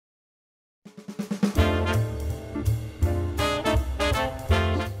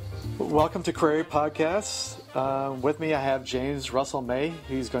Welcome to Crary Podcasts. With me I have James Russell May.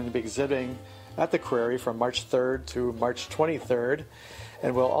 He's going to be exhibiting at the Crary from March 3rd to March 23rd.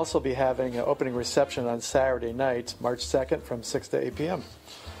 And we'll also be having an opening reception on Saturday night, March 2nd from 6 to 8 p.m.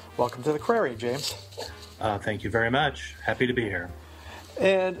 Welcome to the Crary, James. Thank you very much. Happy to be here.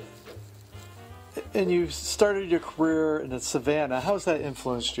 And you started your career in Savannah. How has that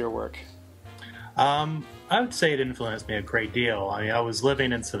influenced your work? I would say it influenced me a great deal. I mean, I was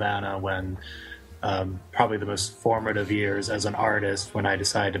living in Savannah when probably the most formative years as an artist when I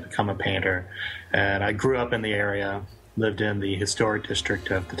decided to become a painter. And I grew up in the area, lived in the historic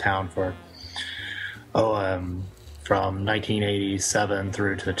district of the town from 1987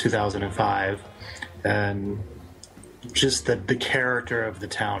 through to 2005. And just the character of the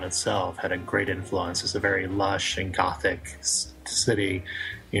town itself had a great influence. It's a very lush and Gothic city.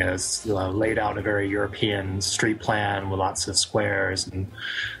 You know, it's laid out in a very European street plan with lots of squares and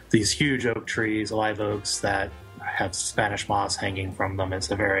these huge oak trees, live oaks that have Spanish moss hanging from them. It's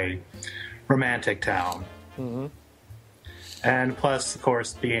a very romantic town. Mm-hmm. And plus, of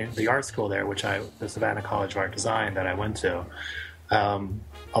course, being the art school there, the Savannah College of Art Design that I went to,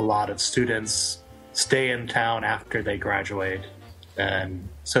 a lot of students stay in town after they graduate. And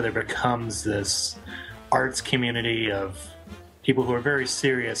so there becomes this arts community of people who are very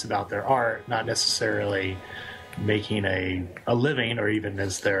serious about their art, not necessarily making a living or even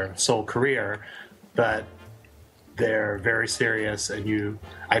as their sole career, but they're very serious. And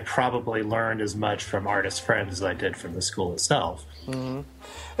I probably learned as much from artist friends as I did from the school itself. Mm-hmm.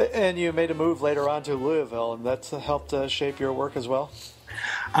 And you made a move later on to Louisville, and that's helped shape your work as well?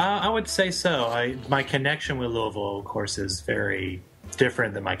 I would say so. My connection with Louisville, of course, is very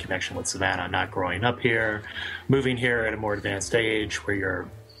different than my connection with Savannah. Not growing up here, moving here at a more advanced age where your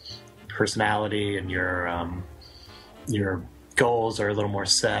personality and your goals are a little more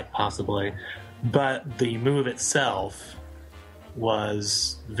set, possibly. But the move itself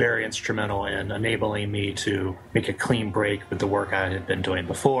was very instrumental in enabling me to make a clean break with the work I had been doing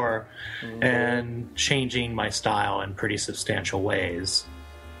before, mm-hmm. and changing my style in pretty substantial ways.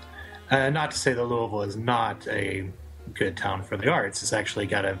 Not to say that Louisville is not a good town for the arts. It's actually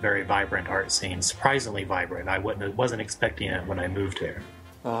got a very vibrant art scene, surprisingly vibrant. I wasn't expecting it when I moved here.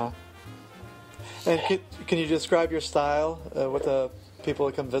 Uh-huh. And can you describe your style? What the people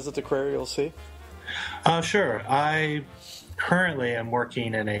that come visit the Crary will see? Sure. I currently am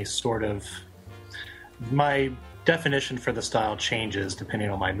working in a sort of... My definition for the style changes depending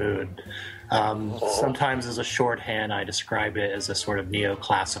on my mood. Sometimes as a shorthand, I describe it as a sort of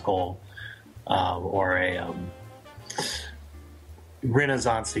neoclassical or a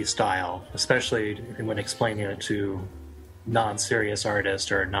Renaissance-y style, especially when explaining it to non-serious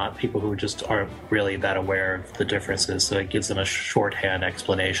artists or not people who just aren't really that aware of the differences. So it gives them a shorthand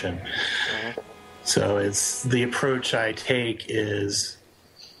explanation. Mm-hmm. So the approach I take is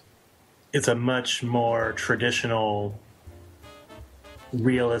it's a much more traditional,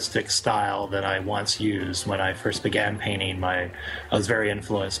 realistic style that I once used when I first began painting. I was very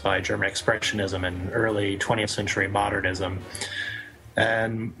influenced by German Expressionism and early 20th century modernism.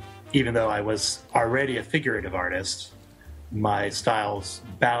 And even though I was already a figurative artist, my styles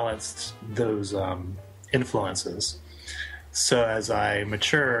balanced those influences. So as I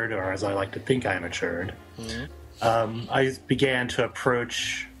matured, or as I like to think I matured, mm-hmm. I began to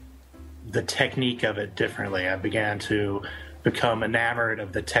approach the technique of it differently. I began to become enamored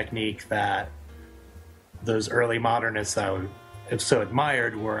of the technique that those early modernists I so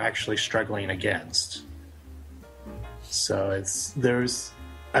admired were actually struggling against. So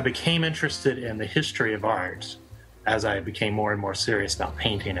I became interested in the history of art as I became more and more serious about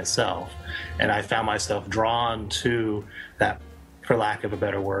painting itself. And I found myself drawn to that, for lack of a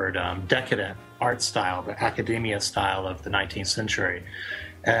better word, decadent art style, the academia style of the 19th century.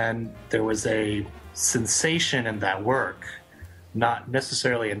 And there was a sensation in that work, not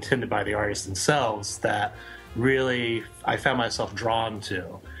necessarily intended by the artists themselves, that really I found myself drawn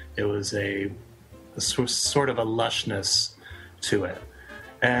to. It was a sort of a lushness to it.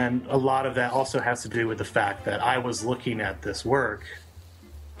 And a lot of that also has to do with the fact that I was looking at this work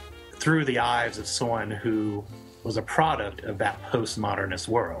through the eyes of someone who was a product of that postmodernist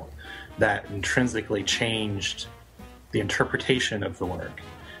world that intrinsically changed the interpretation of the work.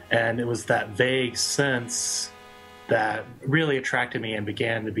 And it was that vague sense that really attracted me and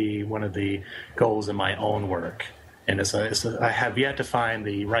began to be one of the goals in my own work. And I have yet to find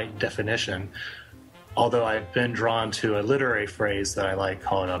the right definition, although I've been drawn to a literary phrase that I like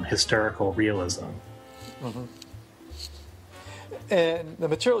called historical realism. Mm-hmm. And the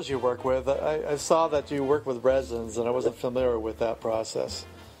materials you work with, I saw that you work with resins, and I wasn't familiar with that process.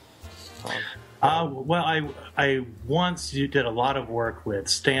 Well, I once did a lot of work with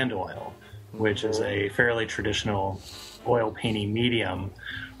stand oil, which is a fairly traditional oil painting medium,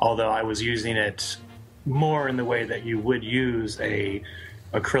 although I was using it more in the way that you would use a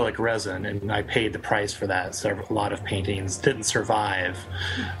acrylic resin, and I paid the price for that. So a lot of paintings didn't survive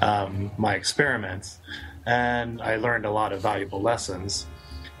my experiments, and I learned a lot of valuable lessons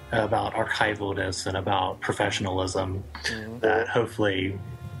about archivalness and about professionalism that hopefully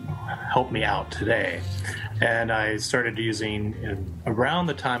helped me out today. And I started using, around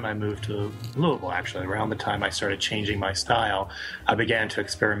the time I moved to Louisville, actually, around the time I started changing my style, I began to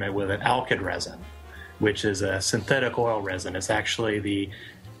experiment with an alkyd resin, which is a synthetic oil resin. It's actually the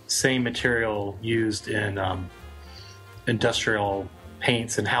same material used in industrial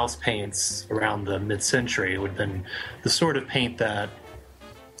paints and house paints around the mid-century. It would have been the sort of paint that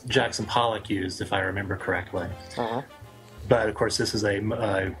Jackson Pollock used, if I remember correctly. But of course, this is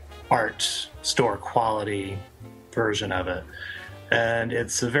a art store quality version of it, and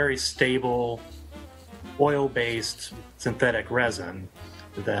it's a very stable oil-based synthetic resin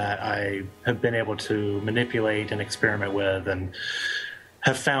that I have been able to manipulate and experiment with, and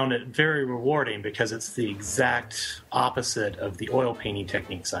have found it very rewarding because it's the exact opposite of the oil painting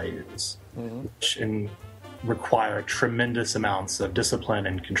techniques I use, which require tremendous amounts of discipline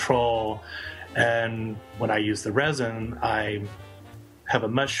and control. And when I use the resin, I have a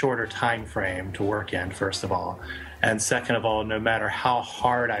much shorter time frame to work in, first of all. And second of all, no matter how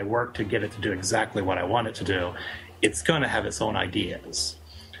hard I work to get it to do exactly what I want it to do, it's going to have its own ideas.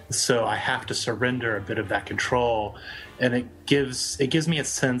 So I have to surrender a bit of that control, and it gives me a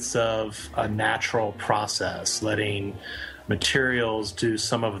sense of a natural process, letting materials do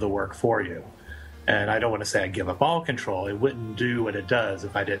some of the work for you. And I don't want to say I give up all control. It wouldn't do what it does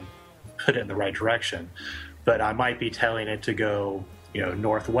if I didn't put it in the right direction. But I might be telling it to go,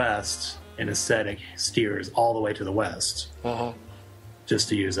 northwest, and instead it steers all the way to the west, just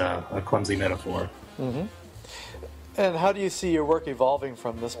to use a clumsy metaphor. And how do you see your work evolving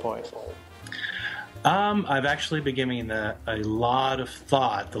from this point? I've actually been giving a lot of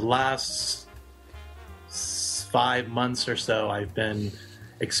thought. The last 5 months or so, I've been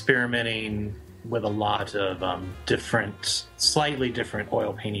experimenting with a lot of slightly different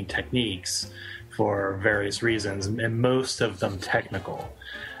oil painting techniques for various reasons, and most of them technical.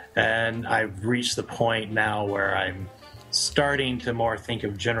 And I've reached the point now where I'm starting to more think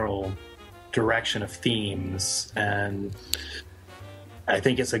of general direction of themes, and I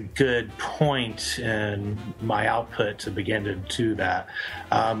think it's a good point in my output to begin to do that.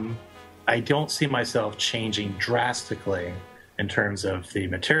 I don't see myself changing drastically in terms of the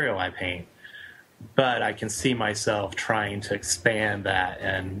material I paint, but I can see myself trying to expand that,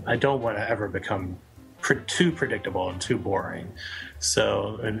 and I don't want to ever become too predictable and too boring.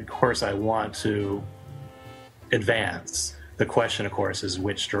 So, and of course, I want to advance. The question, of course, is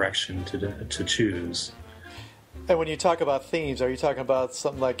which direction to choose. And when you talk about themes, are you talking about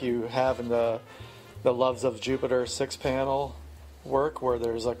something like you have in the Loves of Jupiter 6-panel work, where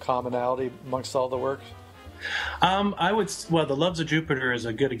there's a commonality amongst all the work? The Loves of Jupiter is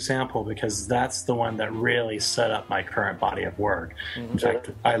a good example because that's the one that really set up my current body of work. In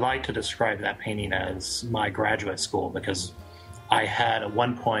fact, I like to describe that painting as my graduate school, because I had at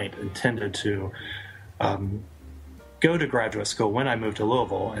one point intended to go to graduate school when I moved to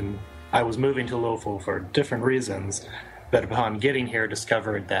Louisville, and I was moving to Louisville for different reasons, but upon getting here,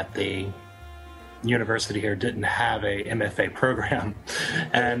 discovered that the university here didn't have a MFA program.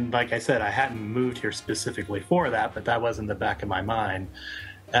 And like I said, I hadn't moved here specifically for that, but that was in the back of my mind.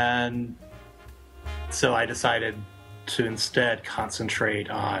 And so I decided to instead concentrate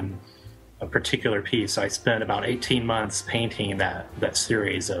on a particular piece. I spent about 18 months painting that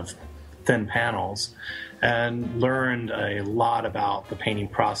series of thin panels, and learned a lot about the painting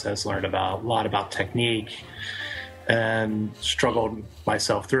process, learned a lot about technique, and struggled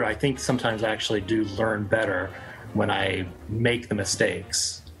myself through. I think sometimes I actually do learn better when I make the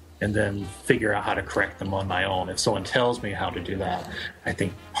mistakes and then figure out how to correct them on my own. If someone tells me how to do that, I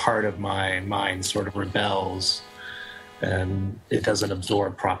think part of my mind sort of rebels and it doesn't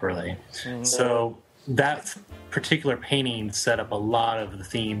absorb properly. So that particular painting set up a lot of the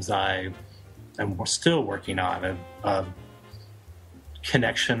themes I am still working on, a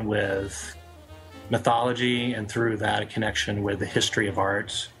connection with mythology, and through that a connection with the history of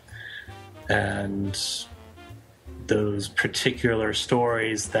art and those particular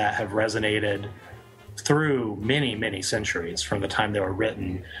stories that have resonated through many, many centuries, from the time they were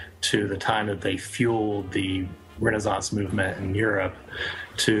written to the time that they fueled the Renaissance movement in Europe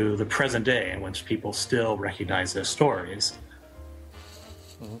to the present day, in which people still recognize those stories.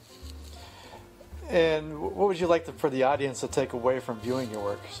 And what would you like for the audience to take away from viewing your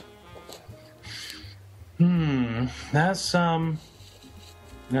works? That's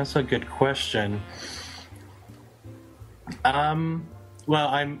a good question. Well,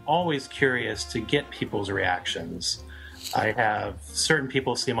 I'm always curious to get people's reactions. I have certain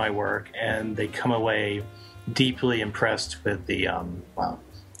people see my work and they come away deeply impressed with the, well,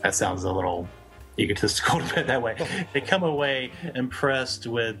 that sounds a little egotistical to put it that way. They come away impressed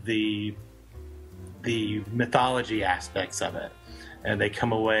with the mythology aspects of it. And they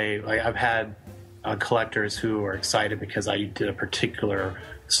come away, like I've had collectors who are excited because I did a particular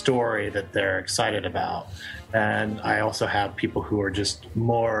story that they're excited about. And I also have people who are just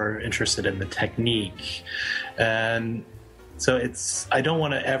more interested in the technique. And so I don't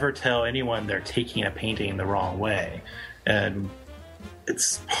want to ever tell anyone they're taking a painting the wrong way. And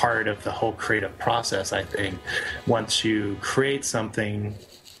it's part of the whole creative process, I think. Once you create something,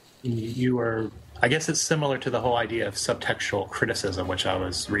 I guess it's similar to the whole idea of subtextual criticism, which I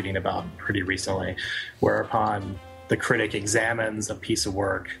was reading about pretty recently, whereupon the critic examines a piece of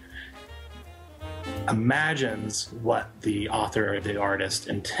work, imagines what the author or the artist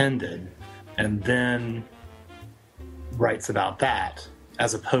intended, and then writes about that,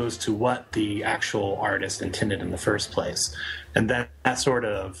 as opposed to what the actual artist intended in the first place. And that sort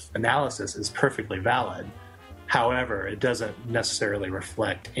of analysis is perfectly valid. However, it doesn't necessarily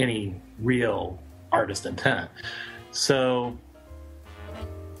reflect any real artist intent. So,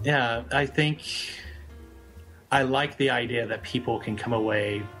 yeah, I think I like the idea that people can come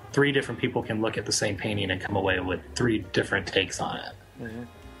away, 3 different people can look at the same painting and come away with 3 different takes on it. Mm-hmm.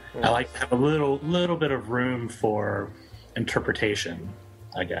 Yeah. I like to have a little bit of room for interpretation,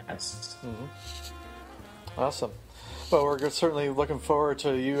 I guess. Mm-hmm. Awesome. Well, we're certainly looking forward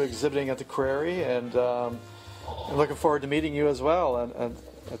to you exhibiting at the Crary, and looking forward to meeting you as well. And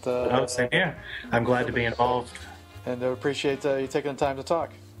at the, same here. I'm glad to be involved. And I appreciate you taking the time to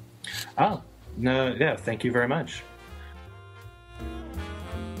talk. Oh, no, yeah, thank you very much.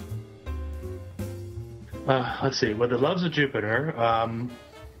 Let's see. With the Loves of Jupiter,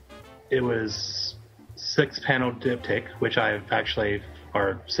 it was 6-panel diptych, which I've actually,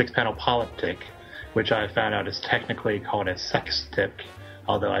 or 6-panel polyptych, which I found out is technically called a sextich,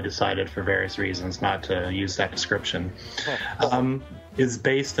 although I decided for various reasons not to use that description, is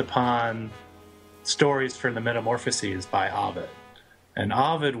based upon stories from the Metamorphoses by Ovid. And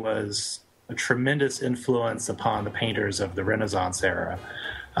Ovid was a tremendous influence upon the painters of the Renaissance era.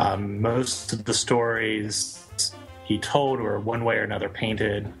 Most of the stories he told were one way or another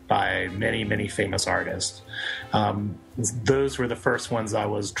painted by many, many famous artists. Those were the first ones I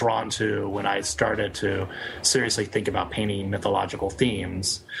was drawn to when I started to seriously think about painting mythological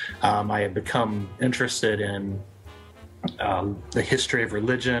themes. I had become interested in the history of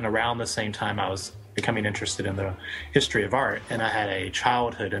religion around the same time I was becoming interested in the history of art, and I had a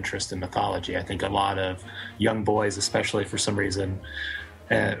childhood interest in mythology. I think a lot of young boys, especially for some reason,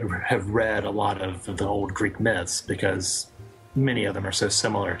 have read a lot of the old Greek myths because many of them are so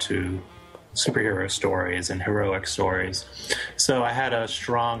similar to superhero stories and heroic stories. So I had a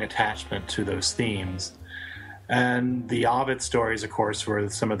strong attachment to those themes. And the Ovid stories, of course, were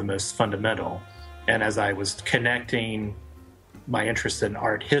some of the most fundamental. And as I was connecting my interest in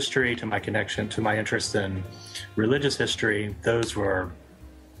art history to my connection to my interest in religious history, those were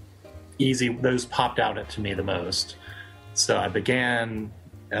easy, those popped out to me the most. So I began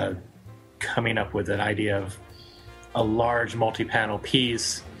coming up with an idea of a large multi-panel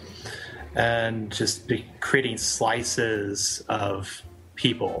piece and just creating slices of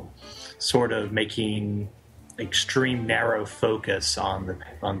people, sort of making extreme narrow focus on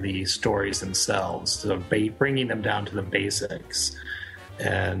the stories themselves, so bringing them down to the basics.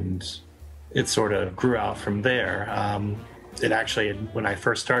 And it sort of grew out from there. It actually, when I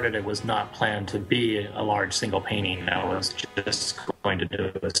first started, it was not planned to be a large single painting. I was just going to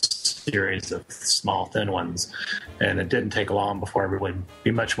do a series of small, thin ones. And it didn't take long before it would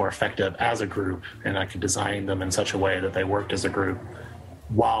be much more effective as a group, and I could design them in such a way that they worked as a group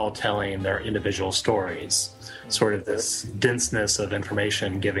while telling their individual stories. Sort of this denseness of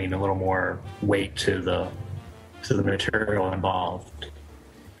information giving a little more weight to the material involved.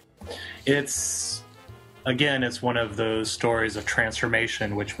 It's one of those stories of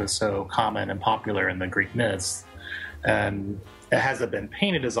transformation which was so common and popular in the Greek myths. And it hasn't been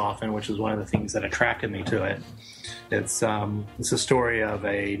painted as often, which is one of the things that attracted me to it. It's a story of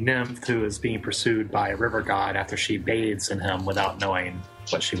a nymph who is being pursued by a river god after she bathes in him without knowing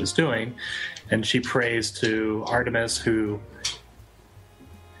what she was doing. And she prays to Artemis, who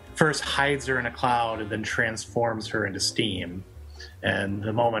first hides her in a cloud and then transforms her into steam. And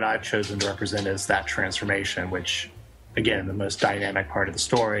the moment I've chosen to represent is that transformation, which, again, the most dynamic part of the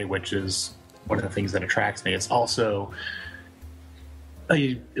story, which is one of the things that attracts me. It's also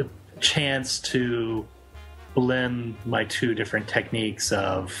a chance to blend my two different techniques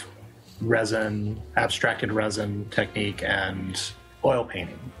of resin, abstracted resin technique, and oil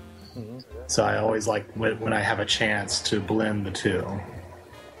painting. Mm-hmm. So I always like when I have a chance to blend the two.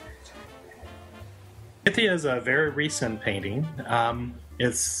 Pythia is a very recent painting.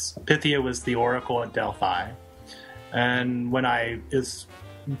 Pythia was the oracle at Delphi. And is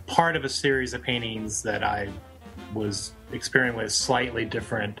part of a series of paintings that I was experimenting with slightly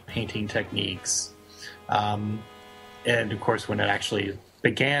different painting techniques. And of course, when it actually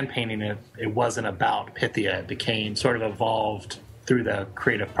began painting it, it wasn't about Pythia. It became sort of evolved through the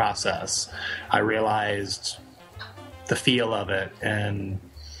creative process. I realized the feel of it and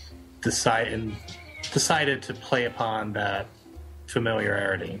decided to play upon that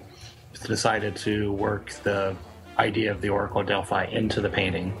familiarity. Decided to work the idea of the Oracle of Delphi into the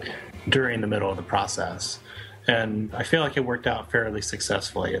painting during the middle of the process. And I feel like it worked out fairly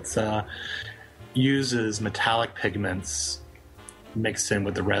successfully. It uses metallic pigments mixed in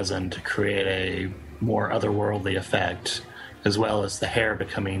with the resin to create a more otherworldly effect, as well as the hair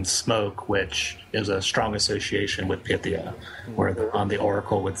becoming smoke, which is a strong association with Pythia, where the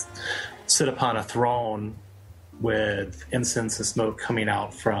oracle would sit upon a throne with incense and smoke coming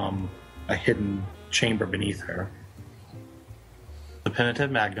out from a hidden chamber beneath her. The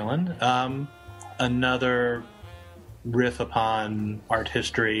Penitent Magdalene, another riff upon art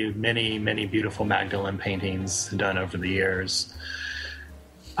history, many beautiful Magdalene paintings done over the years.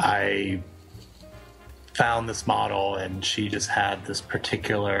 I found this model, and she just had this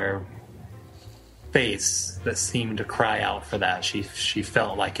particular face that seemed to cry out for that. She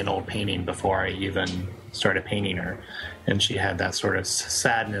felt like an old painting before I even started painting her, and she had that sort of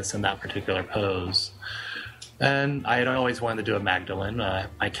sadness in that particular pose. And I had always wanted to do a Magdalene.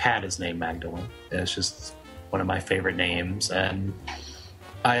 My cat is named Magdalene. It's just one of my favorite names, and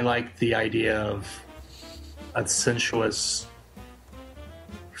I like the idea of a sensuous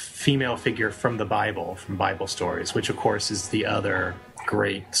female figure from the Bible, from Bible stories, which of course is the other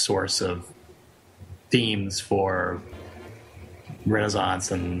great source of themes for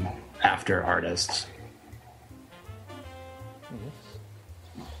Renaissance and after artists.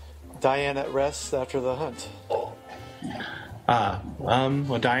 Diane at Rest After the Hunt. Well,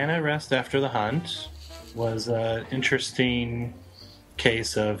 Diane at Rest After the Hunt was an interesting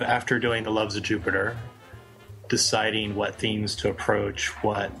case of, after doing The Loves of Jupiter, deciding what themes to approach,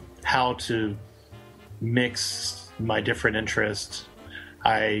 how to mix my different interests.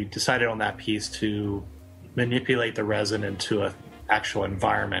 I decided on that piece to manipulate the resin into an actual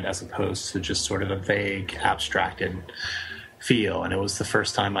environment as opposed to just sort of a vague, abstracted feel, and it was the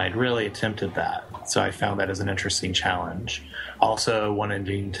first time I'd really attempted that. So I found that as an interesting challenge. Also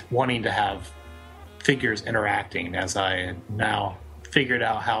wanting to have figures interacting, as I now figured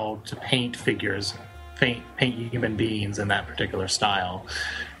out how to paint figures, paint human beings in that particular style,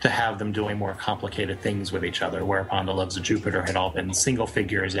 to have them doing more complicated things with each other, whereupon The Loves of Jupiter had all been single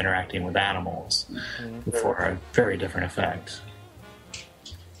figures interacting with animals for a very different effect.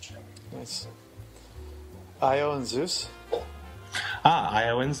 Nice. Io and Zeus?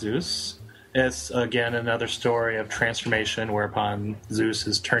 Io and Zeus. It's, again, another story of transformation, whereupon Zeus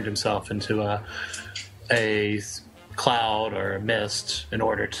has turned himself into a cloud or a mist in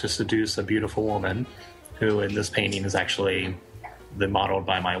order to seduce a beautiful woman, who in this painting is actually modeled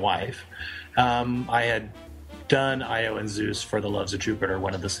by my wife. I had done Io and Zeus for The Loves of Jupiter,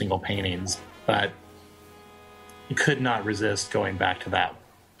 one of the single paintings, but could not resist going back to that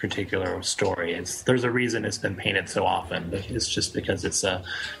particular story. There's a reason it's been painted so often. It's just because it's a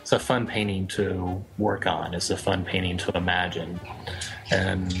fun painting to work on. It's a fun painting to imagine,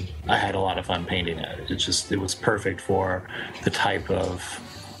 and I had a lot of fun painting it. It was perfect for the type of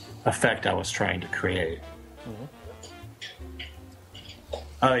effect I was trying to create. Mm-hmm.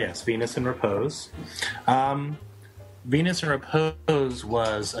 Oh yes, Venus in Repose. Venus in Repose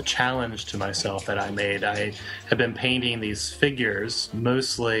was a challenge to myself that I made. I had been painting these figures,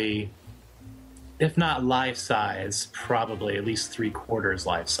 mostly, if not life-size, probably at least 3/4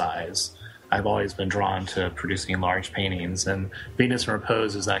 life-size. I've always been drawn to producing large paintings, and Venus in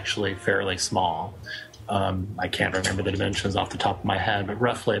Repose is actually fairly small. I can't remember the dimensions off the top of my head, but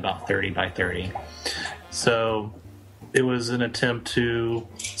roughly about 30 by 30. So it was an attempt to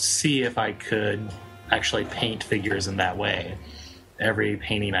see if I could actually paint figures in that way. Every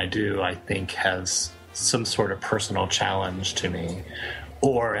painting I do, I think, has some sort of personal challenge to me,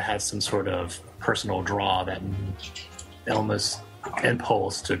 or it has some sort of personal draw that almost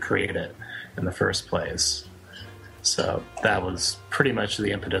impulse to create it in the first place. So that was pretty much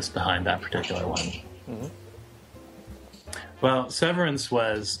the impetus behind that particular one. Mm-hmm. Well, Severance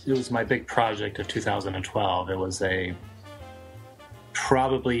was my big project of 2012. It was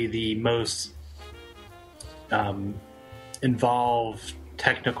probably the most involved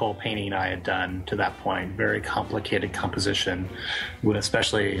technical painting I had done to that point. Very complicated composition,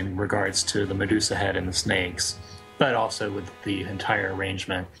 especially in regards to the Medusa head and the snakes, but also with the entire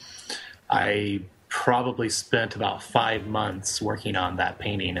arrangement. I probably spent about 5 months working on that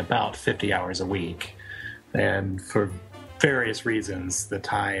painting, about 50 hours a week. And for various reasons, the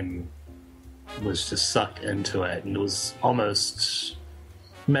time was just sucked into it, and it was almost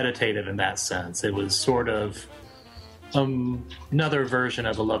meditative in that sense. It was sort of another version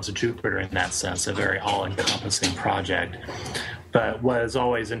of The Loves of Jupiter in that sense, a very all-encompassing project. But what is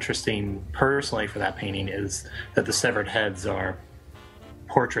always interesting personally for that painting is that the severed heads are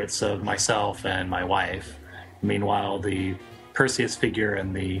portraits of myself and my wife. Meanwhile, the Perseus figure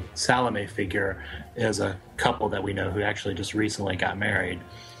and the Salome figure is a couple that we know who actually just recently got married.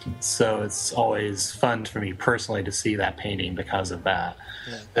 So it's always fun for me personally to see that painting because of that.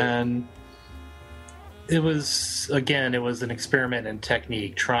 Yeah. And it was an experiment in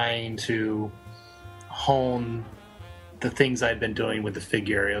technique, trying to hone the things I'd been doing with the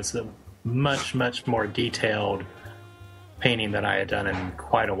figure. It was a much, much more detailed painting that I had done in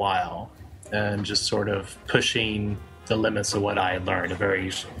quite a while, and just sort of pushing the limits of what I had learned. A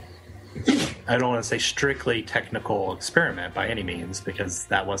very, I don't want to say strictly technical experiment by any means, because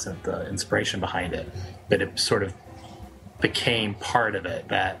that wasn't the inspiration behind it, but it sort of became part of it,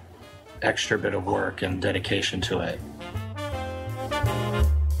 that extra bit of work and dedication to it.